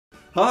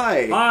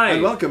Hi! Hi!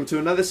 And welcome to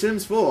another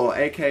Sims 4,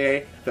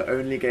 aka the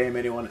only game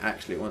anyone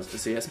actually wants to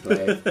see us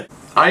play.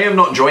 I am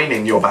not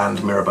joining your band,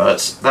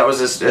 Mirabirds. That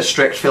was a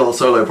strict Phil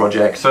solo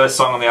project. First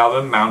song on the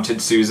album, Mounted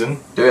Susan.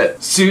 Do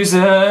it.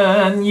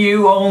 Susan,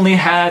 you only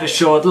had a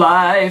short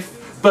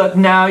life, but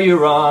now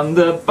you're on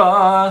the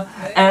bar,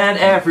 and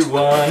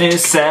everyone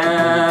is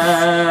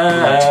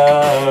sad.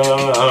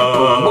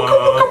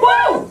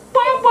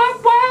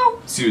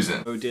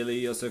 Susan. Oh Dilly,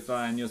 you're so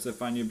fine, you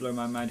blow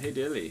my mind. Hey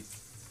Dilly.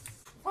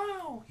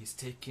 Wow. He's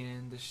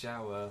taking the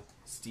shower,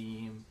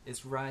 steam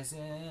is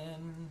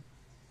rising.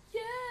 Yeah.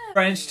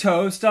 French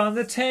toast on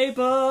the table.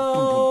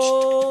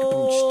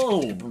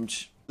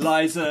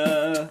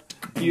 Liza,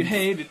 you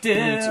hated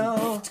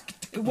Dill.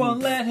 It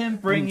won't let him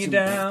bring you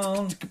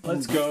down.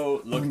 Let's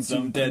go look at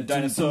some dead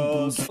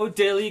dinosaurs. Oh,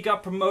 Dilly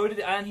got promoted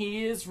and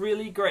he is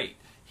really great.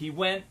 He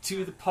went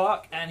to the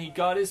park and he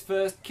got his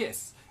first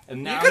kiss.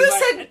 And now You could have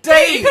he's said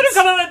date! You could have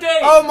gone on a date!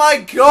 Oh my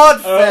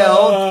god,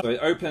 Phil! So it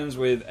opens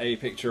with a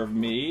picture of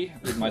me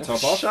with my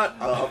top off. Shut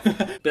up.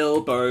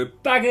 Bilbo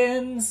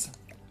Baggins!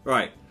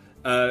 Right.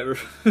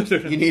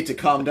 You need to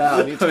calm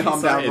down. You need to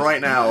calm down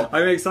right now.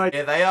 I'm excited.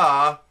 Here they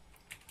are,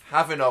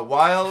 having a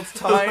wild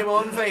time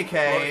on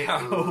vacay.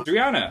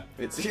 Rihanna.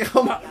 It's actually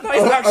oh my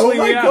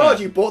Rihanna. god,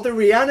 you bought the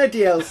Rihanna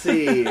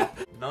DLC.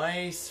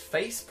 Nice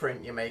face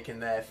print you're making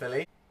there,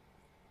 Philly.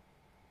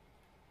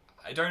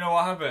 I don't know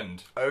what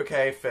happened.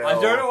 Okay, Phil. I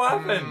don't know what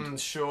happened.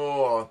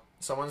 Sure.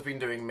 Someone's been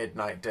doing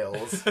midnight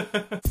dills.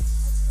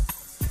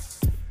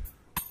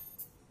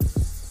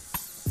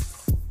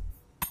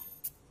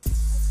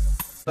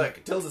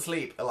 Look, Dill's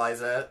asleep,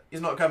 Eliza.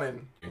 He's not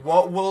coming.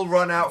 What will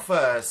run out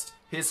first?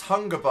 His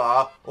hunger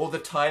bar, or the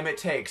time it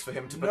takes for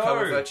him to become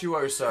a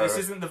virtuoso? This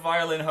isn't the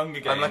violin Hunger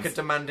Games. I'm like a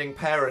demanding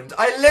parent.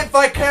 I live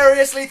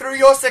vicariously through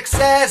your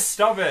success!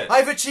 Stop it!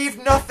 I've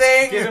achieved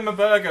nothing! Give him a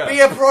burger!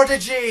 Be a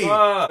prodigy!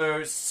 Ah.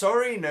 So,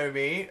 sorry,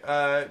 Nomi.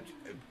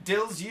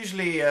 Dill's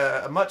usually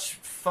a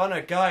much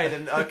funner guy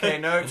than... Okay,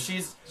 no,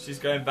 she's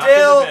going back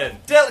Dill, in the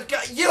bed. Dill,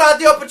 you had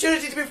the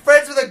opportunity to be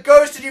friends with a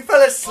ghost and you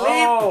fell asleep!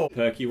 Oh.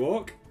 Perky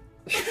walk.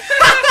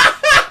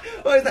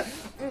 What is that?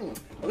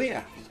 Oh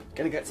yeah,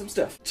 gonna get some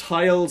stuff.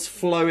 Tiles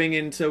flowing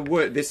into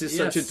wood. This is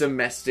such a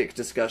domestic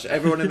discussion.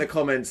 Everyone in the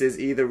comments is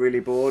either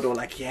really bored or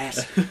like,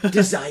 yes,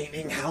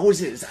 designing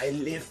houses, I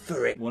live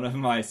for it. One of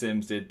my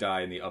Sims did die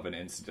in the oven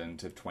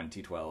incident of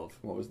 2012.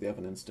 What was the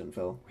oven incident,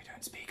 Phil? We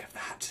don't speak of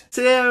that.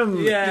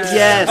 Sim! Yes!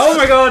 Yes! Oh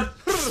my god!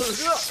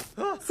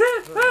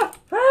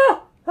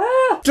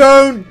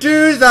 Don't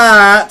do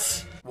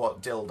that!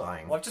 What, Dill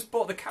dying? Well, I've just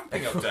bought the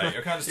camping update.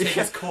 I can't just take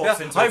his corpse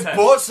into a I've tent.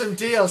 bought some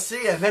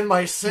DLC and then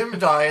my sim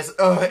dies.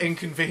 Ugh,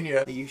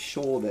 inconvenient. Are you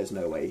sure there's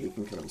no way he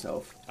can kill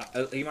himself?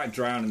 He might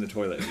drown in the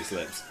toilet if he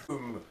slips.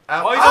 Dill!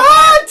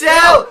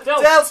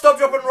 Dill, stop,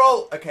 drop and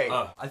roll! Okay.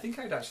 I think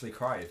I'd actually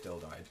cry if Dill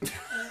died.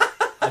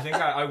 I think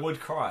I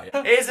would cry.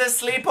 He's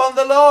asleep on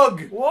the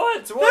log!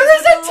 What? There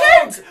is a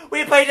tent!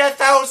 We paid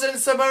 1,000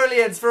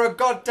 simoleons for a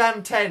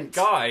goddamn tent!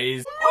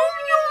 Guys!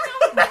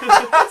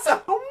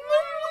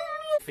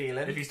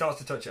 Feeling. If he starts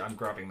to touch it, I'm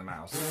grabbing the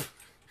mouse.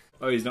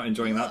 Oh, he's not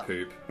enjoying that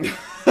poop.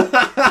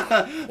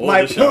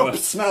 My poop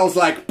smells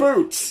like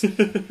boots!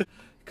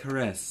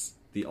 Caress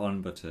the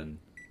on button.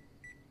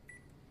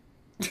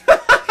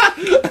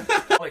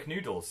 Like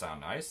noodles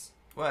sound nice.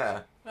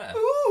 Where? There.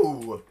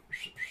 Ooh!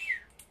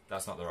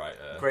 That's not the right.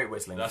 Great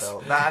whistling,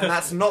 Phil.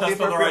 That's not the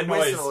appropriate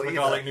whistle for either.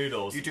 garlic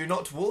noodles. You do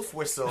not wolf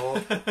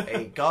whistle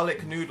a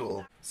garlic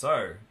noodle.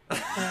 So. What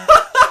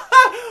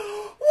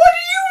do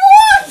you want?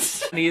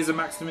 He is a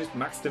I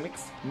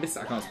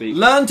can't speak.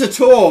 Learn to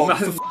talk,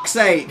 for fuck's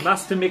sake.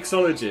 Master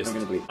mixologist. I'm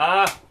gonna bleep.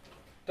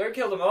 Don't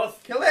kill the moth.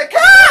 Kill that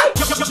cat!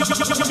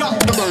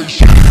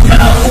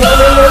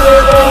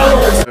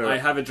 I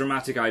have a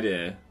dramatic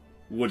idea.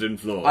 Wooden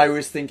floor. I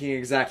was thinking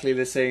exactly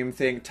the same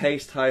thing.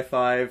 Taste, high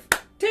five.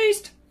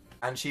 Taste.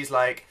 And she's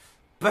like,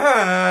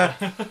 Bear,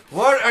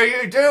 what are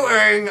you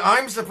doing?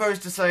 I'm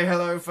supposed to say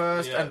hello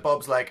first. Yeah. And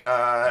Bob's like,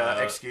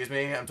 excuse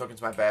me, I'm talking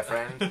to my bear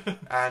friend.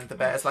 And the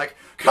bear's like,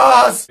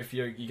 cars! If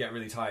you get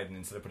really tired and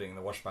instead of putting it in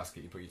the wash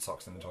basket, you put your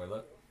socks in the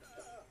toilet.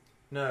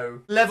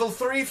 No. Level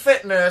 3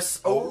 fitness.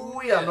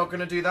 Oh, yeah, I'm not going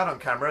to do that on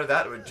camera.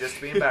 That would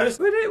just be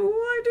embarrassing. But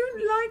I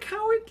don't like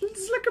how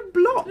it's like a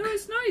block. No,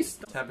 it's nice.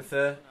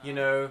 Tabitha, you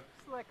know,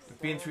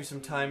 we've been through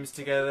some times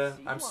together.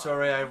 I'm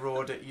sorry I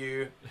roared at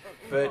you,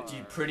 but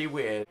you're pretty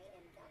weird.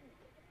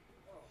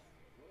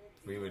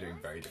 We were doing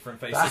very different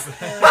faces.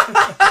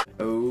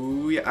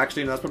 Oh, yeah.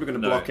 Actually, no, that's probably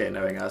going to No. block it,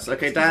 knowing us.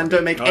 Okay, Dan,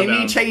 don't make Calm any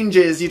down.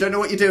 changes. You don't know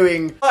what you're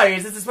doing.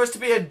 Guys, this is supposed to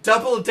be a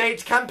double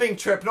date camping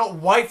trip, not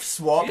wife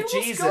swap. Yeah,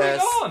 Jesus. what's going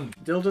on?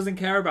 Dill doesn't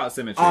care about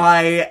symmetry.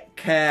 I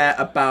care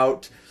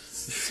about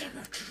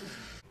symmetry.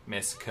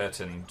 Miss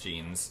Curtin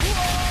jeans.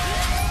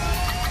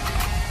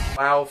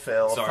 Wow,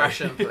 Phil. Sorry.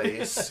 Fashion,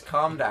 please.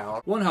 Calm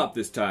down. One hop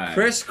this time.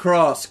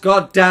 Crisscross.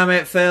 God damn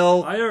it,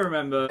 Phil. I don't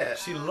remember.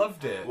 She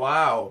loved it.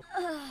 Wow.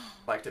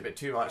 Liked it a bit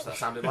too much, that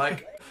sounded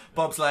like.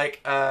 Bob's like,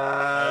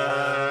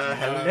 hello,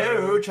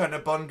 trying to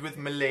bond with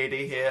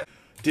milady here.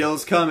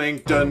 Dill's coming.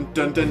 Dun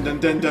dun dun dun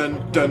dun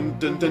dun dun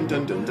dun dun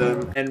dun dun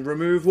dun. And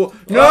remove what?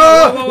 No!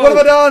 whoa. What have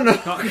I done?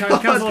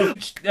 Cancel.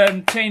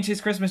 Change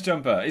his Christmas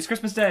jumper. It's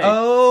Christmas Day.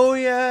 Oh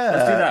yeah.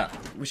 Let's do that.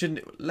 We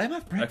shouldn't. Let him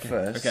have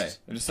breakfast. Okay.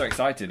 I'm just so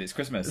excited. It's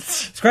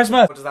Christmas. It's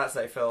Christmas. What does that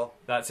say, Phil?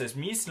 That says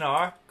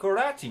Misnar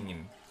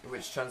Koratingen.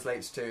 Which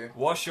translates to.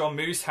 Wash your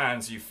moose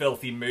hands, you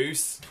filthy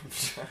moose.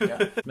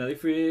 Yeah.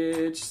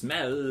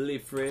 Smelly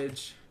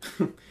fridge.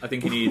 I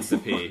think he needs a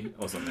pee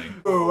or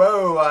something.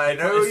 Oh, I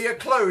know you're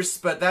close,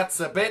 but that's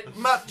a bit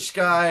much,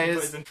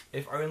 guys.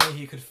 If only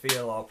he could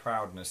feel our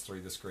proudness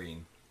through the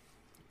screen.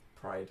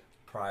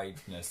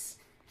 Proudness.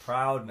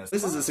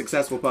 This is a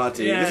successful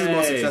party. Yay. This is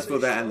more successful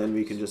there, and then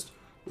we can just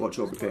watch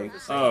what we're peeing.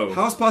 Oh.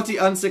 House party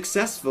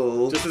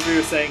unsuccessful. Just as we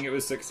were saying it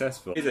was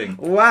successful. Amazing.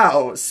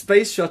 Wow,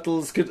 space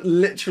shuttles could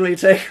literally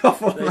take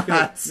off on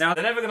that. Now,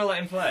 they're never going to let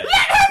him play.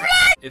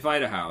 If I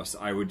had a house,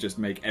 I would just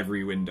make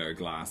every window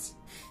glass.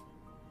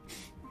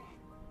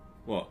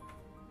 What?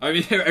 I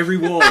mean, every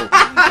wall.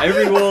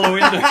 Every wall a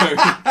window.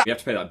 We have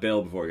to pay that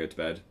bill before we go to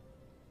bed.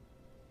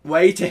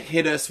 Way to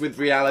hit us with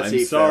reality,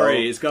 I'm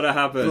sorry, Phil. it's gotta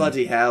happen.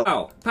 Bloody hell.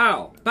 Pow,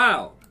 pow,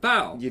 pow,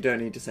 pow. You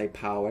don't need to say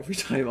pow every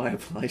time I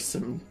apply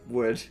some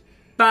wood.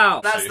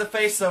 Pow. That's the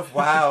face of,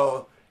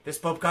 wow, this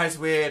Bob guy's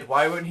weird.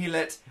 Why wouldn't he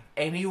let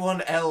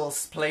anyone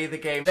else play the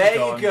game? There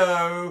you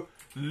go,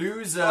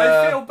 loser.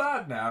 I feel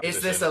bad now.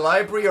 Is this a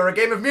library or a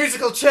game of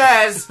musical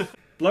chairs?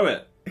 Blow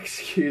it.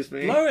 Excuse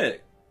me. Blow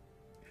it.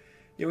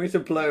 You want me to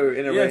blow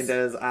in a Yes.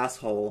 reindeer's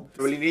asshole?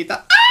 I really need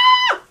that. Ah!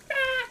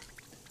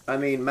 I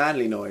mean,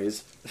 manly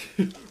noise.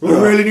 I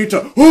really need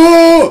to.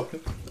 Oh!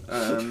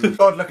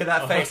 God, look at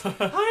that face. I'm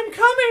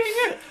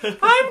coming!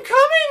 I'm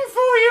coming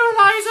for you,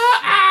 Eliza!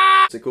 Ah!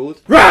 What's it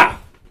called? Rah!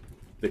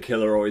 The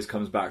killer always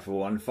comes back for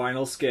one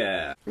final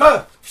scare.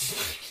 Ah!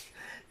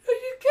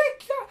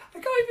 I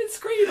can't even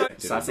scream.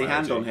 Sassy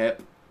hand on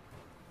hip.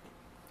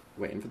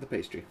 Waiting for the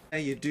pastry.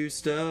 Hey, you do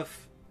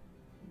stuff.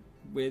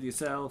 With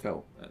yourself.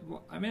 Phil.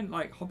 I meant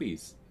like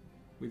hobbies.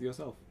 With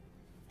yourself.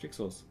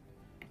 Jigsaws.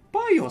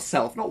 By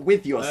yourself, not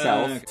with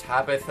yourself.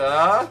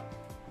 Tabitha?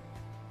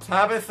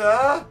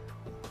 Tabitha?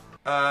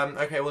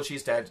 Okay, well,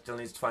 she's dead. Still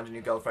needs to find a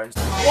new girlfriend.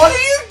 What are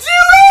you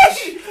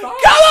doing? Go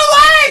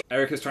away!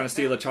 Erica's trying to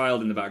steal a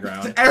child in the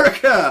background.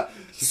 Erica!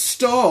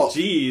 Stop!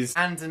 Jeez.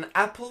 And an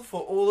apple for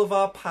all of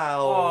our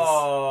pals.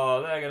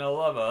 Oh, they're gonna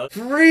love us.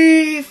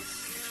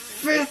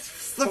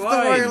 3/5 of the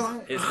way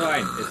along. It's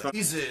fine. It's fine.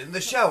 He's in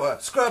the shower.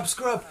 Scrub,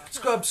 scrub,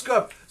 scrub,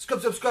 scrub,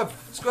 scrub, scrub, scrub,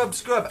 scrub,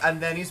 scrub.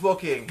 And then he's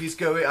walking. He's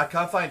going. I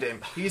can't find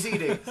him. He's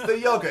eating the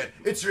yogurt.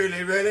 It's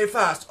really, really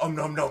fast. Nom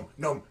nom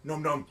nom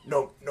nom nom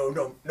nom nom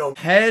nom nom.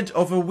 Head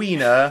of a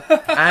wiener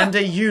and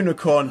a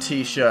unicorn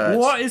t-shirt.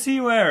 What is he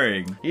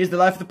wearing? He's the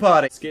life of the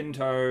party. Skin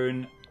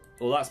tone.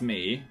 Well, that's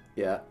me.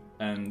 Yeah.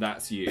 And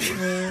that's you.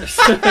 We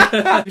should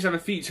have a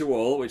feature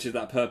wall, which is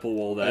that purple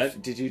wall there.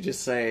 Did you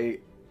just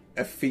say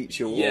a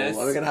feature wall? Yes.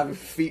 Are we going to have a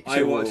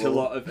feature wall? I watch a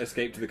lot of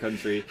Escape to the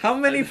Country. How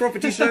many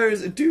property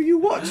shows do you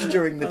watch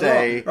during the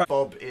day?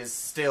 Bob is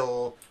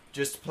still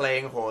just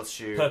playing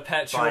horseshoe.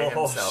 Perpetual by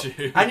himself.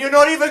 horseshoe. And you're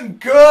not even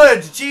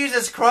good!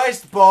 Jesus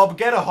Christ, Bob,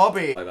 get a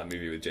hobby. Like that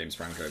movie with James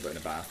Franco, but in a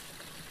bath.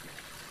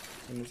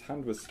 And his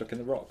hand was stuck in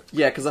the rock.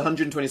 Yeah, because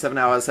 127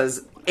 hours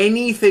says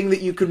anything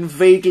that you can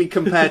vaguely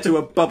compare to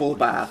a bubble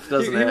bath,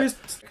 doesn't it?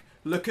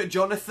 Look at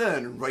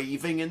Jonathan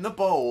raving in the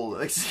bowl.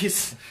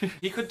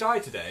 He could die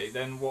today,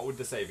 then what would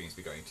the savings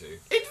be going to?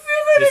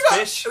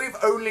 Fish? We've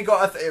only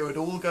got it would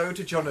all go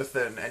to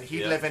Jonathan, and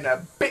he'd live in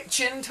a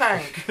bitchin'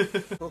 tank.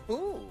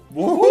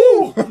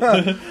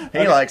 Woohoo!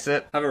 He likes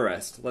it. Have a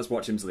rest. Let's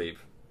watch him sleep.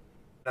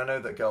 I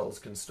know that girls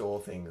can store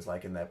things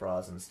like in their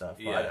bras and stuff,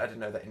 but I didn't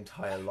know that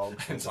entire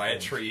logs. Entire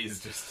trees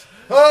just.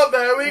 Oh,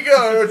 there we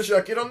go!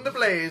 Chuck it on the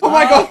blaze. Oh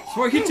my god!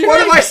 What are you doing? What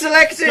am I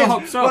selecting?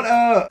 Stop.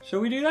 What, Shall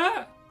we do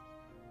that?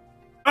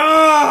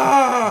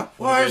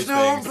 Why is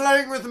no one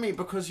playing with me?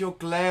 Because you're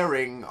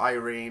glaring,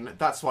 Irene.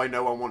 That's why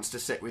no one wants to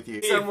sit with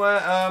you.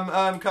 Somewhere,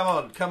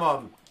 come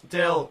on.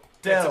 Dill.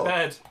 Get to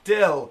bed.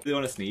 Dill. They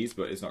want to sneeze,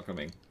 but it's not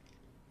coming.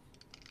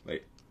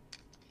 Wait.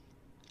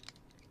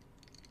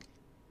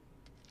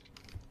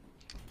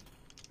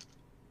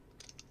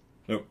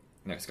 Nope.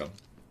 No, it's gone.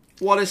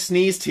 What a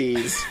sneeze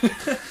tease.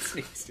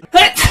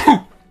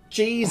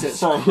 Jesus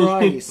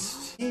Christ.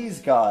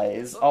 These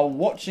guys are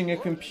watching a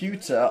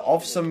computer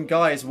of some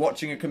guys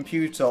watching a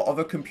computer of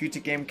a computer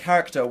game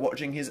character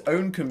watching his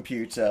own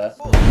computer.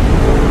 Do you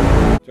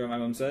know what my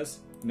mum says?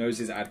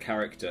 Noses add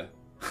character.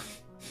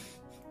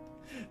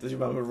 Does your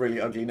mum have a really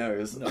ugly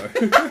nose? No.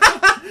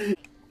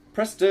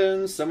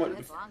 Preston,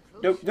 someone...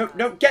 No,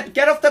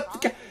 get off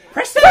the...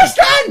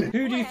 Preston!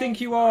 Who do you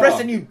think you are?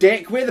 Preston, you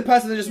dick! We're the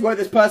person that just woke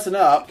this person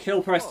up.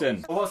 Kill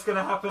Preston. What's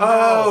gonna happen now?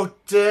 Oh,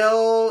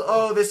 Dill!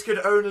 Oh, this could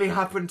only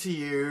happen to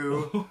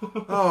you.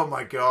 Oh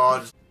my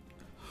god.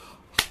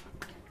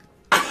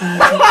 We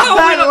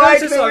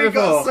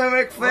got so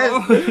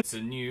excited. It's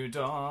a new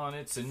dawn,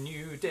 it's a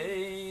new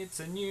day, it's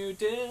a new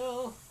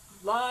Dill.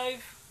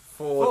 Life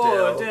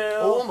for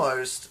Dill.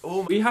 Almost.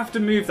 We have to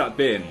move that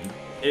bin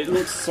It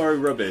looks so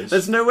rubbish.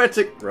 There's nowhere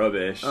to...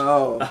 Rubbish.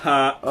 Oh.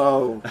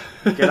 Oh.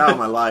 Get out of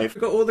my life.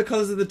 We've got all the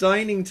colours of the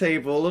dining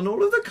table and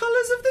all of the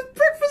colours of the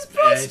breakfast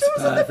bar It's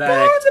stools and the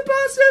perfect.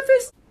 bar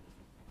surface.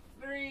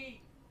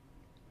 3,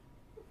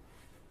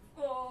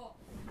 4.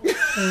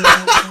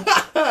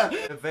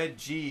 The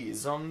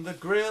veggies on the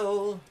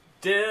grill.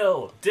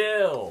 Dill.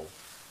 Dill.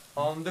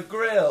 On the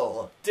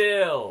grill.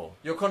 Dill.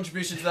 Your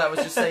contribution to that was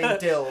just saying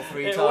dill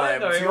 3 It times.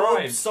 worked, though, it Your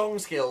rhymed. song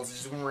skills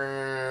is just...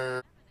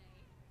 Woo!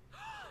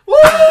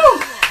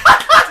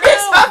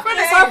 It's happening!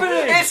 It's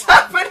happening! It's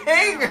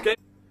happening! Okay.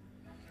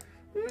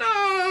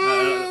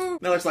 No!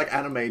 That looks like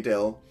anime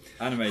dill.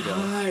 Anime dill.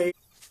 Hi.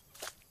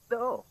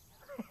 No.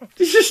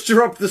 You just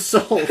dropped the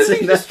salt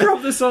in Just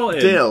drop the salt in.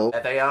 dill.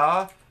 There they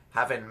are,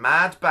 having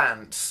mad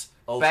bants.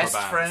 Ultra Best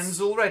bants.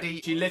 friends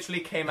already. She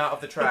literally came out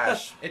of the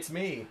trash. It's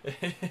me.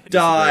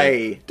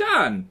 Die.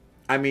 Dan.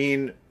 I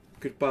mean,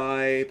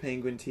 goodbye,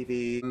 Penguin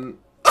TV.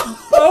 Oh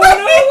no!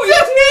 What are you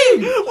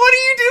doing? What are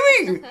you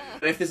doing?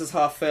 If this is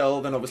half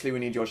Phil, then obviously we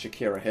need your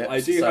Shakira hit. I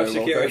do have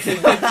we'll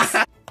Shakira.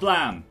 go-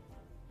 Blam.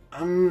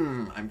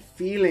 I'm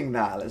feeling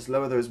that. Let's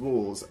lower those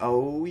walls.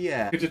 Oh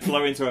yeah. Could just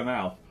blow into her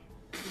mouth.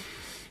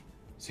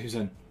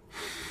 Susan.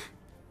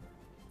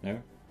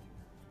 No?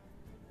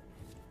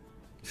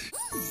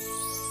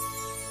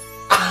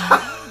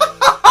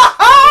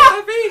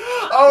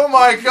 Oh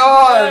my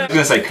god! I was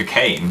gonna say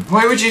cocaine.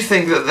 Why would you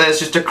think that there's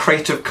just a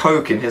crate of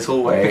coke in his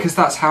hallway? Because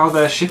that's how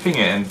they're shipping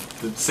it in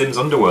the Sims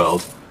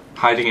underworld.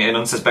 Hiding it in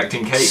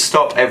unsuspecting cake.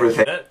 Stop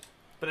everything.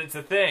 But it's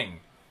a thing.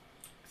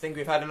 I think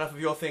we've had enough of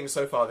your things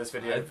so far this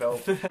video, Phil.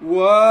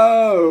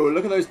 Whoa!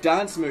 Look at those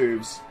dance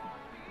moves.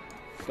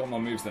 Got more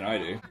moves than I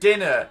do.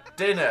 Dinner,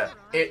 dinner,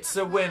 it's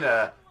a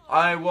winner.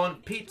 I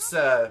want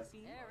pizza.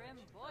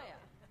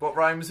 What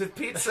rhymes with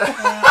pizza?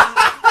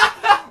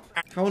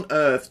 How on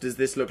earth does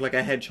this look like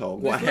a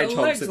hedgehog? What These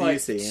little hedgehogs legs, have like- you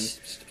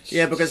seen?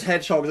 Yeah, because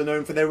hedgehogs are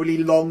known for their really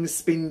long,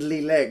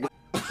 spindly legs.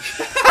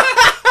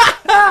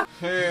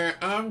 Hey,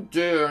 I'm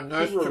Deer.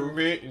 Nice to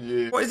meet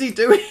you. What is he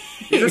doing?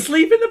 He's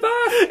asleep in the bath!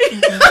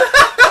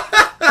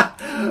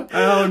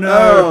 Oh no.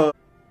 Oh.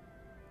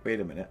 Wait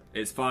a minute.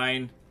 It's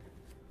fine.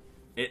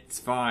 It's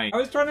fine. I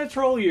was trying to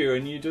troll you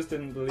and you just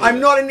didn't believe I'm it.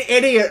 not an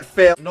idiot,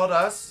 Phil. Not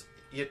us.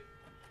 You...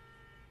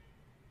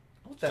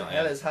 What the Giant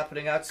hell is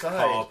happening outside?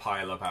 Car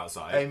pile up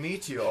outside. A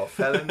meteor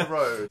fell in the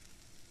road.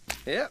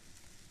 Yep.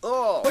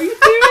 Oh. What are you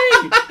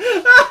doing?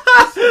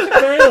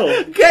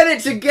 Fail. Get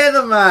it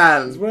together,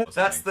 man! What's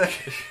That's the...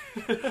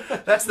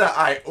 That's the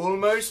I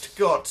almost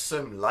got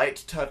some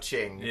light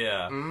touching.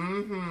 Yeah.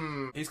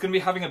 Mm-hmm. He's gonna be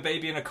having a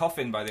baby in a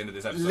coffin by the end of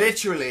this episode.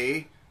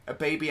 Literally, a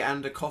baby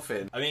and a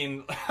coffin. I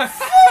mean... Oh my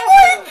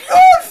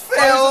god, Phil!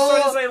 I was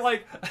just trying to say,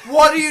 like...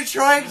 What are you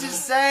trying to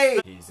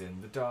say? He's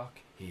in the dark,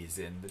 he's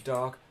in the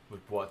dark, with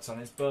what's on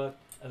his butt,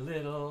 a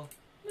little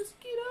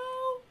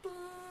mosquito bug.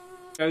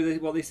 You know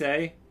what they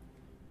say?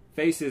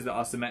 Faces that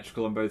are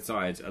symmetrical on both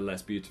sides are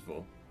less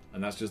beautiful.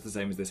 And that's just the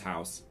same as this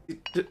house.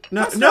 No,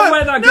 That's not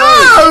where that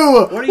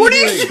no! goes! What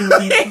are you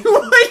doing?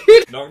 What are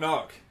you... Knock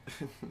knock.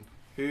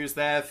 Who's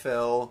there,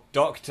 Phil?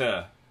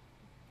 Doctor.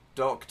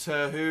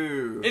 Doctor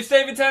Who. It's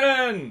David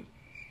Tennant!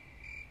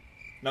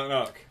 Knock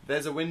knock.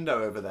 There's a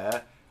window over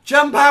there.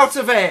 Jump out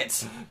of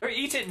it! Or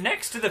eat it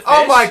next to the fish.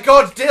 Oh my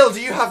god, Dill,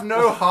 do you have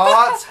no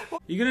heart?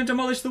 You're gonna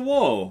demolish the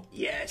wall?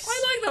 Yes.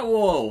 I like that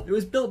wall. It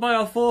was built by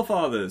our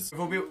forefathers.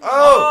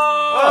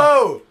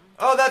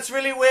 Oh, that's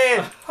really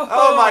weird.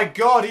 Oh my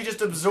god, he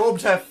just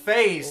absorbed her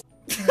face.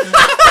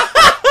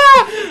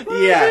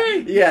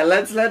 Yeah,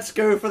 let's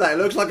go for that. It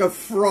looks like a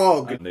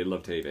frog. They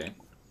love TV.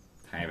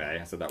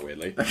 TV. I said that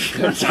weirdly.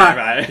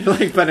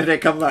 Like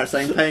Benedict Cumberbatch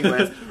saying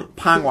penguins.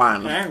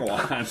 Penguin.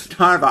 Penguin.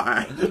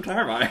 Starbuck.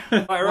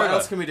 What What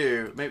else can we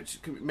do?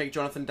 Make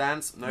Jonathan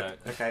dance? No. No.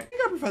 Okay. I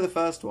think I prefer the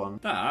first one.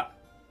 That's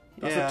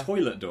Yeah. a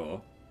toilet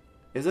door.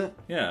 Is it?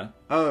 Yeah.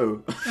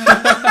 Oh.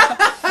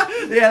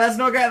 Yeah, let's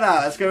not get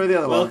that. Let's go with the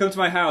other one. Welcome to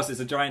my house. It's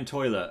a giant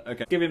toilet.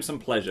 Okay. Give him some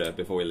pleasure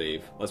before we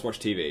leave. Let's watch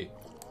TV.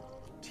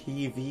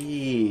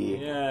 TV.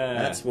 Yeah.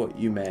 That's what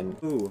you meant.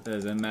 Ooh.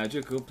 There's a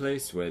magical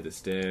place where the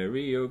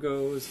stereo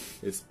goes.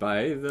 It's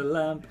by the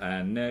lamp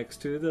and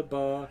next to the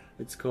bar.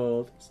 It's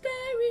called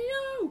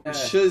Stereo.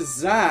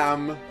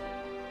 Shazam!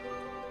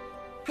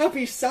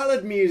 Happy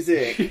salad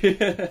music!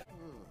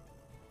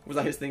 Was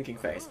that his thinking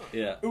face?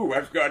 Yeah. Ooh,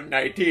 I've got an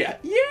idea.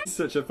 Yeah!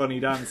 Such a funny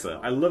dancer.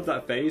 I love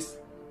that face.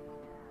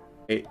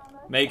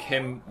 Make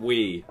him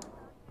wee.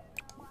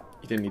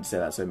 You didn't need to say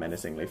that so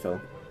menacingly,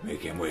 Phil.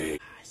 Make him wee.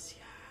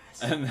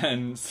 And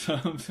then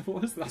some...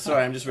 What was that?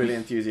 Sorry, I'm just really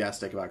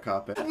enthusiastic about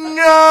carpet.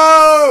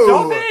 No!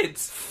 Stop it!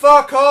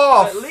 Fuck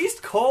off! At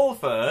least call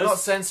first. I'm not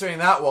censoring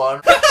that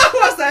one.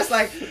 What's that? It's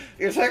like,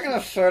 you're taking a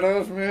photo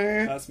of me?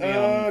 That's me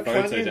on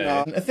can photo you day.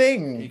 not? A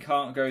thing. You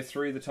can't go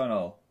through the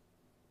tunnel.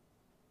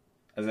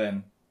 As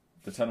in,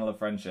 the tunnel of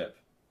friendship.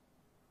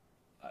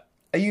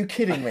 Are you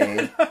kidding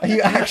me? Are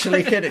you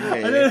actually kidding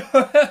me?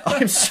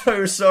 I'm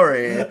so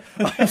sorry.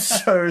 I'm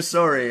so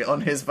sorry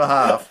on his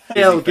behalf.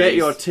 Dill, get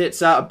your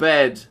tits out of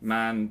bed.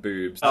 Man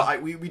boobs.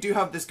 We do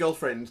have this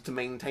girlfriend to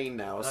maintain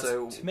now,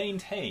 so... To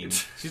maintain?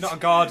 She's not a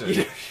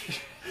garden.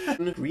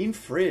 Green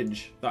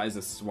fridge. That is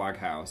a swag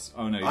house.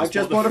 Oh no, you I've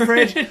just bought a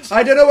fridge.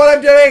 I don't know what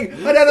I'm doing.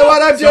 I don't know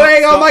what I'm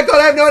doing. Oh my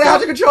god, I have no idea how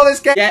to control this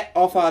game. Get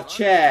off our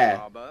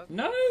chair.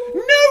 No. No, we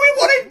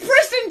wanted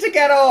Preston to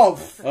get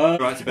off.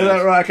 Right to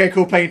bed. Right, okay,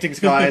 cool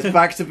paintings, guys.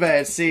 Back to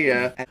bed. See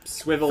ya.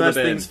 Swivel First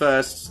the bin. things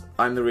first.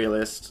 I'm the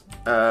realist.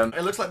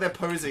 It looks like they're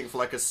posing for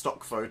like a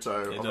stock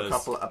photo of a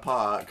couple at a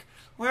park.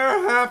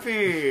 We're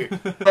happy.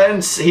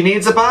 He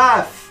needs a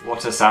bath.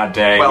 What a sad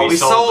day. Well, we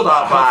sold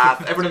our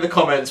bath. Everyone in the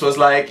comments was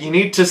like, you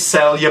need to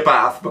sell your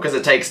bath because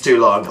it takes too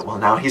long. Well,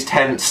 now he's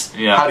tense.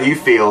 Yeah. How do you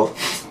feel?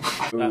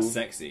 That's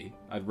sexy.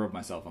 I'd rub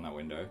myself on that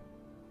window.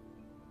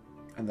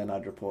 And then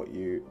I'd report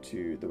you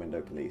to the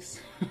window police.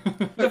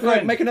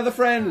 Friend. Make another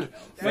friend.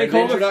 Make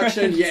all the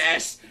introduction. friends.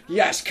 Yes.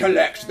 Yes,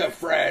 collect the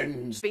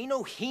friends.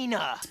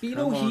 Spinohina.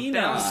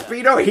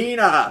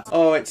 Speedohina!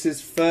 Oh, it's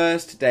his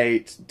first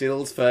date.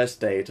 Dill's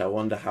first date. I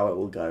wonder how it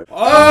will go.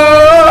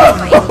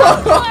 Oh!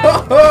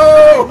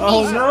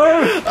 Oh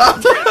no!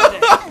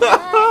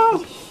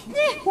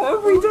 What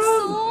have we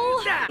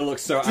done? It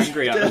looks so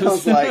angry at I was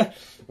us. like,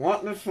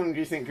 what the fun do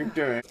you think you're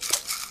doing?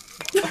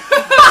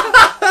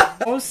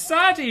 Oh,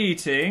 sad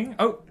eating.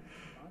 Oh,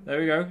 there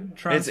we go.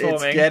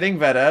 Transforming. It's getting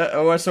better.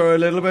 Oh, I saw a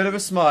little bit of a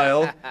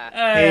smile.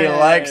 Hey. He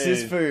likes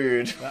his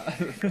food.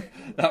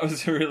 That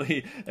was a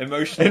really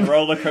emotional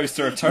roller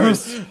coaster of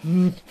toast.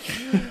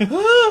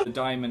 The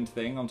diamond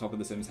thing on top of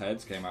the Sims'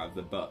 heads came out of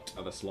the butt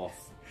of a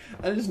sloth.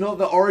 And it's not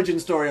the origin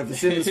story of the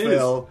Sims,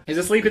 Phil. He's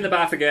asleep in the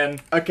bath again.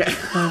 Okay.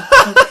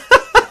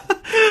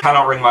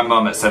 Cannot ring my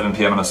mum at 7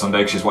 PM on a Sunday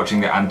because she's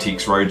watching the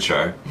Antiques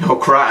Roadshow. Oh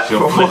crap.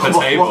 She'll flip a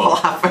table.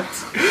 What happened?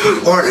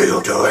 What are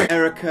you doing?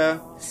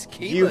 Erica,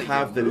 you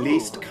have the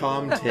least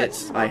calm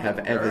tits I have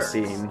ever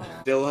seen.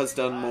 Dill has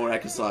done more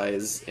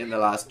exercise in the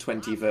last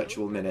 20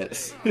 virtual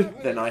minutes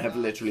than I have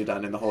literally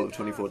done in the whole of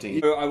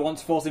 2014. I want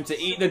to force him to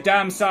eat the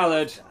damn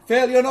salad.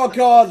 Phil, you're not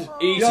God!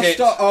 Eat You're it.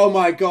 Oh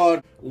my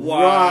god.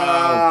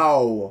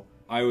 Wow.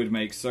 I would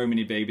make so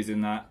many babies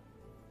in that.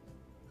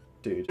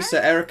 Dude. So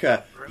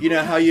Erica, you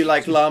know how you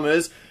like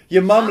llamas?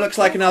 Your mum looks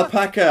like an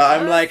alpaca.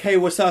 I'm like, hey,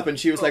 what's up? And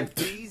she was like,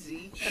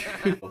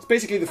 it's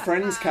basically the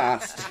Friends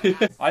cast.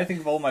 I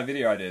think of all my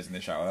video ideas in the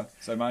shower,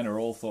 so mine are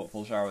all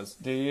thoughtful showers.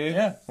 Do you?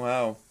 Yeah.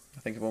 Wow. I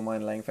think of all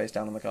mine laying face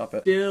down on the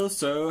carpet. Still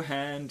so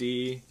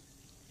handy.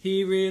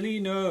 He really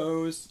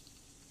knows.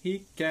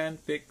 He can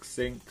fix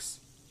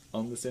sinks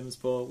on The Sims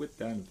 4 with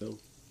Dan and Phil.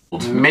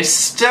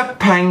 Mr.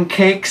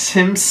 Pancakes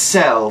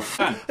himself.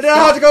 Dan, I don't know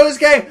how to go this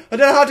game. I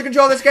don't know how to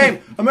control this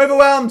game. I'm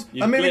overwhelmed.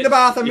 You I'm moving glitched. the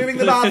bath. I'm You moving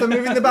the bath. I'm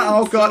moving the bath.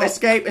 Oh god, Stop.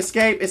 escape,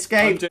 escape,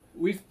 escape.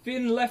 We've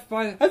been left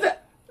by...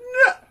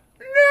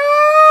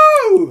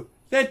 No!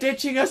 They're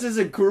ditching us as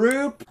a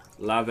group.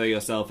 Lather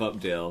yourself up,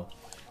 Dill.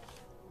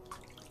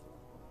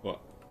 What?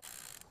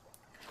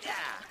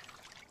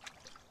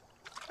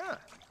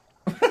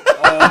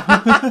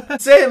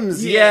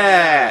 Sims,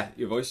 yeah.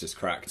 Your voice just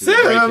cracked. Is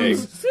it breaking?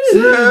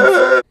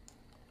 Sims.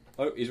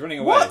 Oh, he's running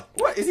away.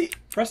 What is he?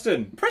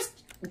 Preston,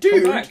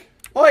 Dude. come back.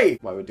 Oi.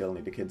 Why would Dill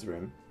need a kid's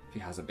room? If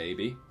he has a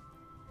baby.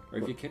 Or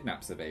if he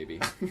kidnaps a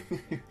baby.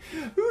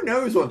 Who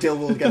knows what Dill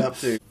will get up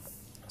to?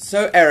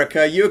 So,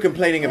 Erica, you were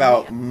complaining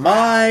about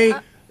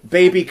my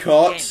baby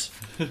cot.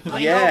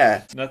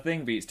 Yeah.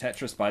 Nothing beats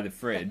Tetris by the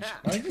fridge.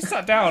 Why don't you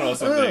sat down or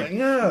something?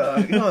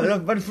 No,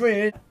 but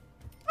friend.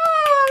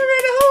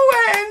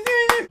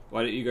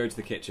 Why don't you go to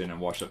the kitchen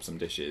and wash up some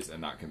dishes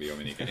and that can be your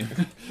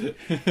minigame?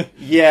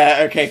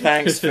 Yeah, okay,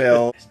 thanks,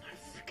 Phil. There's no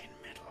freaking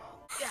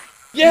middle.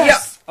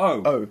 Yes! Yeah.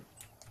 Oh.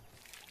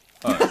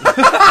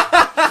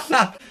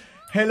 Oh.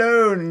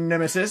 Hello,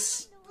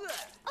 Nemesis.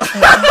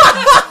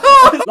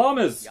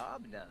 Llamas!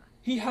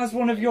 He has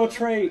one of your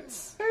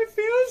traits. I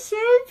feel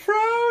so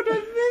proud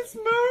at this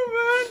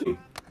moment.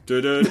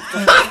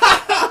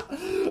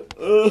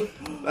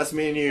 That's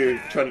me and you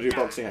trying to do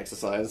boxing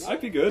exercise.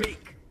 I'd be good.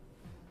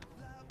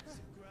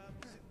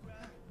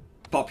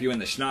 Pop you in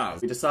the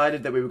schnoz. We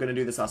decided that we were going to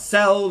do this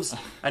ourselves,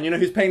 and you know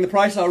who's paying the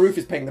price? Our roof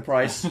is paying the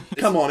price.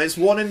 Come on, it's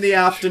 1 in the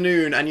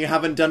afternoon, and you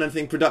haven't done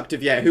anything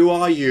productive yet. Who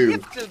are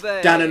you?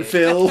 Dan and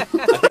Phil.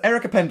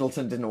 Erica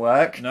Pendleton didn't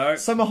work. No.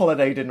 Summer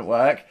Holiday didn't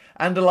work.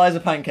 And Eliza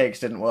Pancakes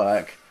didn't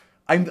work.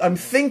 I'm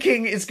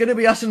thinking it's going to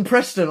be us and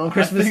Preston on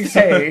Christmas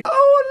Day.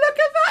 Oh, look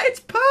at that! It's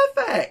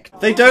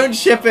perfect! They don't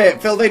ship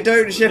it, Phil. They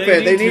don't ship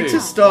it. They need to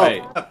stop.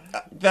 Wait.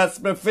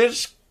 That's my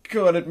fish.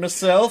 Caught it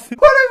myself.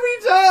 What have we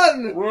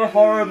done? We're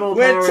horrible.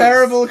 We're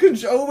terrible.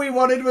 All we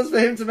wanted was for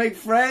him to make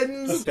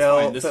friends.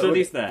 Fine, the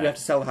study's there. We have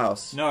to sell the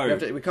house. No.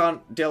 We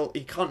can't.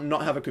 He can't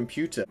not have a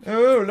computer.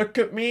 Oh, look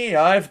at me!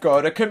 I've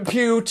got a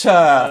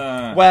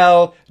computer.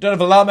 Well, don't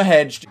have a llama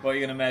hedge. What are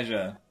you going to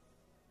measure?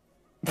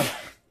 What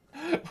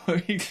are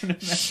you going to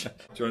measure?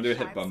 Do you want to do a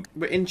hip bump?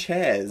 We're in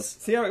chairs.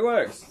 See how it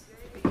works.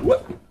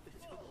 What?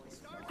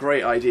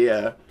 Great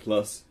idea.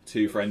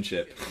 +2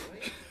 friendship.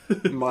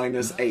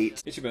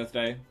 -8. It's your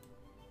birthday.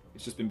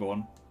 It's just been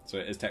born. So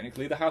it is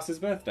technically the house's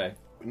birthday.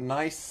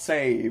 Nice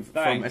save from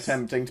Thanks.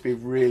 attempting to be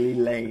really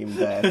lame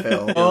there,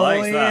 Phil. Oh,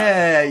 Oh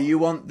yeah, you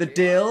want the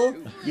dill?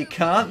 You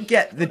can't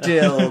get the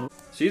dill.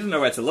 She doesn't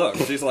know where to look.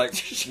 She's like,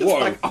 whoa.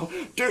 Like, oh,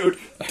 dude,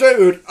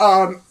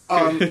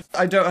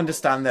 I don't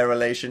understand their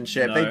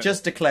relationship. No. They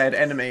just declared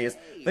enemies.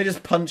 They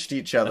just punched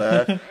each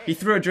other. He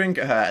threw a drink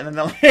at her, and then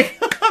they're like,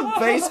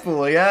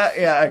 baseball, yeah?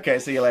 Yeah, okay,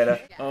 see you later.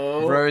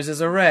 Oh.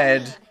 Roses are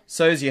red.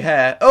 So's your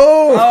hair.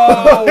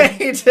 Oh!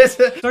 Wait,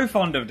 So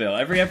fond of Dill.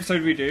 Every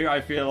episode we do,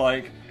 I feel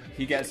like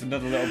he gets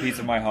another little piece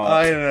of my heart.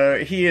 I don't know.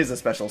 He is a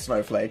special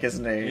snowflake,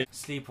 isn't he?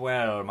 Sleep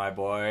well, my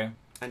boy.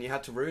 And you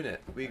had to ruin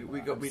it. We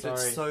did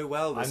sorry. so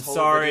well this I'm whole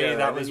sorry, video,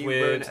 that and then was you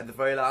weird. ruined it at the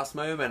very last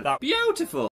moment. Beautiful.